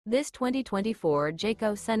This 2024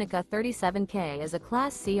 Jayco Seneca 37K is a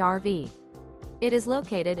Class C RV. It is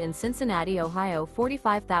located in Cincinnati, Ohio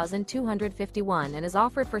 45251 and is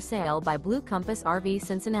offered for sale by Blue Compass RV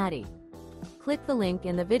Cincinnati. Click the link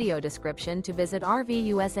in the video description to visit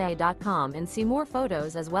RVUSA.com and see more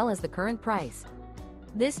photos as well as the current price.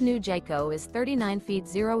 This new Jayco is 39 feet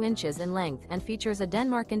 0 inches in length and features a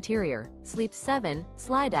Denmark interior, sleeps 7,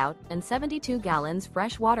 slide-out, and 72 gallons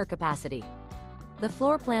fresh water capacity. The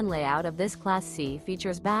floor plan layout of this Class C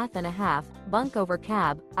features bath and a half, bunk over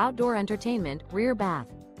cab, outdoor entertainment, rear bath.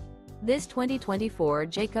 This 2024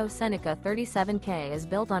 Jayco Seneca 37K is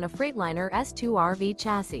built on a Freightliner S2RV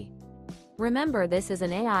chassis. Remember, this is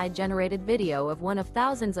an AI-generated video of one of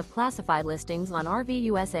thousands of classified listings on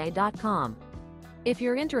RVUSA.com. If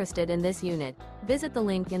you're interested in this unit, visit the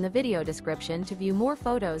link in the video description to view more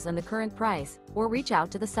photos and the current price, or reach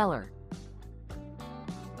out to the seller.